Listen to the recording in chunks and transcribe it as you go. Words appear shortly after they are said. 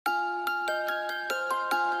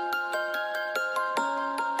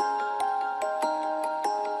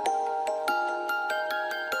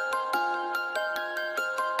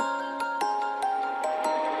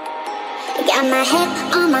Got my head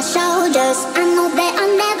on my shoulders, I know that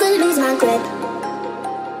I'll never lose my grip.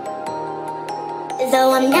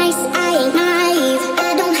 Though I'm nice, I ain't naive,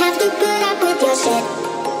 I don't have to put up with your shit.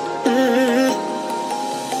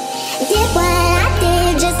 Did what I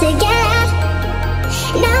did just to get out.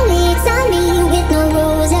 Now it's on me with no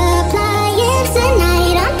rules applying.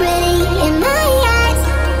 Tonight I'm pretty in my eyes.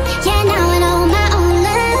 Yeah, now I know my own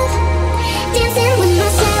love. Dancing with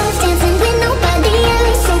myself, dancing with nobody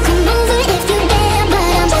else. So come over if you dare,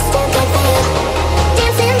 but I'm just a good girl.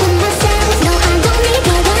 Dancing with myself, no I don't need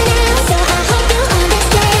no one else. So I hope you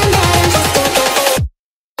understand that I'm just a good girl.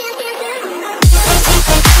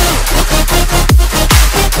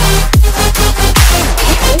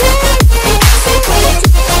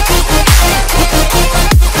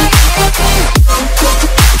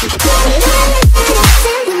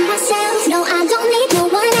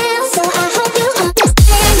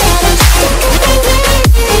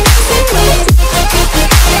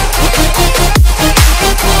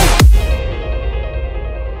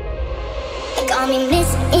 Call me Miss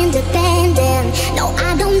Independent. No,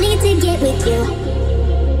 I don't need to get with you.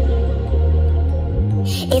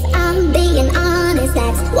 If I'm being honest,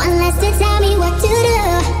 that's one less to tell me what to do.